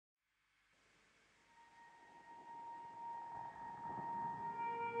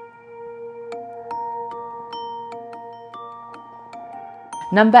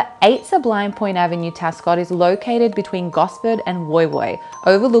Number 8 Sublime Point Avenue, Tascott is located between Gosford and Woy Woy,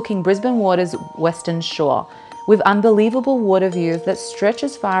 overlooking Brisbane Water's western shore, with unbelievable water views that stretch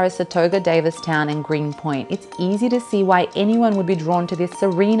as far as Sartoga Davistown and Green Point. It's easy to see why anyone would be drawn to this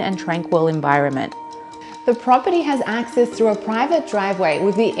serene and tranquil environment. The property has access through a private driveway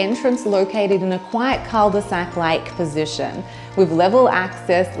with the entrance located in a quiet cul-de-sac-like position. With level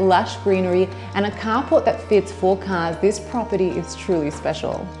access, lush greenery and a carport that fits 4 cars, this property is truly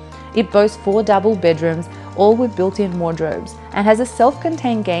special. It boasts 4 double bedrooms, all with built-in wardrobes, and has a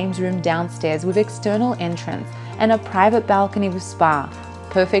self-contained games room downstairs with external entrance and a private balcony with spa,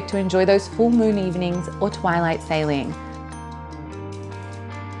 perfect to enjoy those full moon evenings or twilight sailing.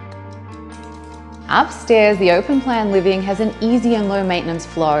 Upstairs, the open plan living has an easy and low maintenance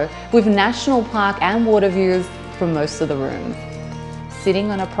flow with national park and water views from most of the rooms. Sitting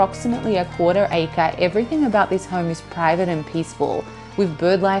on approximately a 1/4 acre, everything about this home is private and peaceful, with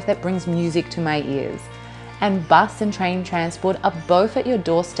bird life that brings music to my ears. And bus and train transport are both at your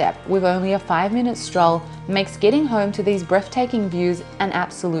doorstep, with only a 5-minute stroll makes getting home to these breathtaking views an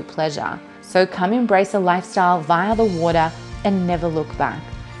absolute pleasure. So come embrace a lifestyle via the water and never look back.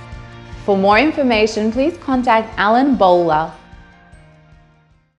 For more information, please contact Alan Bowler